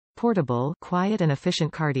Portable, quiet and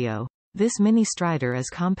efficient cardio. This mini strider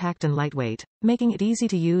is compact and lightweight, making it easy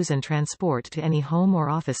to use and transport to any home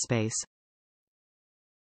or office space.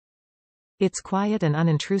 It's quiet and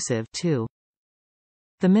unintrusive, too.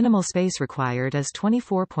 The minimal space required is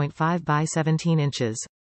 24.5 by 17 inches.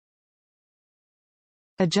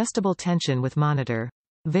 Adjustable tension with monitor.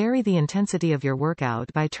 Vary the intensity of your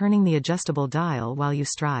workout by turning the adjustable dial while you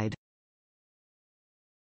stride.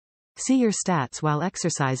 See your stats while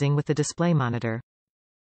exercising with the display monitor.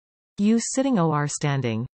 Use sitting or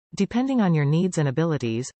standing. Depending on your needs and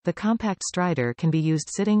abilities, the compact strider can be used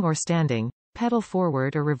sitting or standing, pedal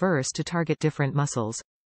forward or reverse to target different muscles.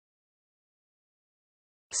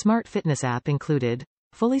 Smart fitness app included.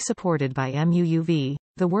 Fully supported by MUUV,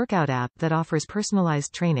 the workout app that offers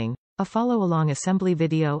personalized training, a follow-along assembly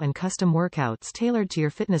video and custom workouts tailored to your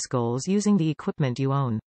fitness goals using the equipment you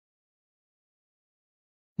own.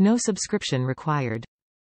 No subscription required.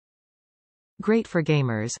 Great for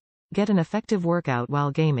gamers. Get an effective workout while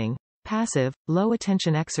gaming. Passive,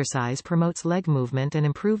 low-attention exercise promotes leg movement and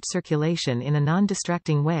improved circulation in a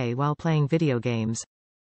non-distracting way while playing video games.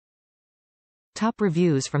 Top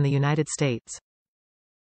reviews from the United States.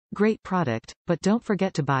 Great product, but don't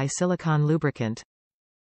forget to buy silicone lubricant.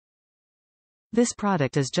 This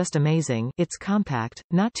product is just amazing. It's compact,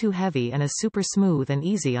 not too heavy and is super smooth and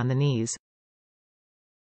easy on the knees.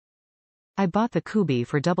 I bought the Kubi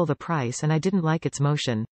for double the price and I didn't like its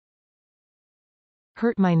motion.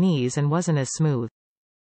 Hurt my knees and wasn't as smooth.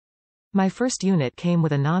 My first unit came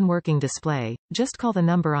with a non-working display. Just call the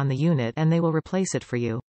number on the unit and they will replace it for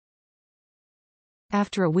you.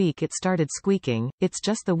 After a week it started squeaking. It's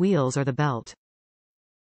just the wheels or the belt.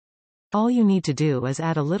 All you need to do is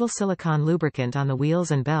add a little silicone lubricant on the wheels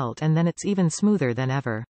and belt and then it's even smoother than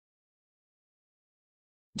ever.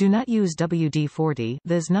 Do not use WD-40,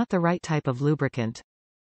 this is not the right type of lubricant.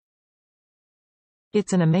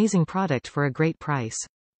 It's an amazing product for a great price.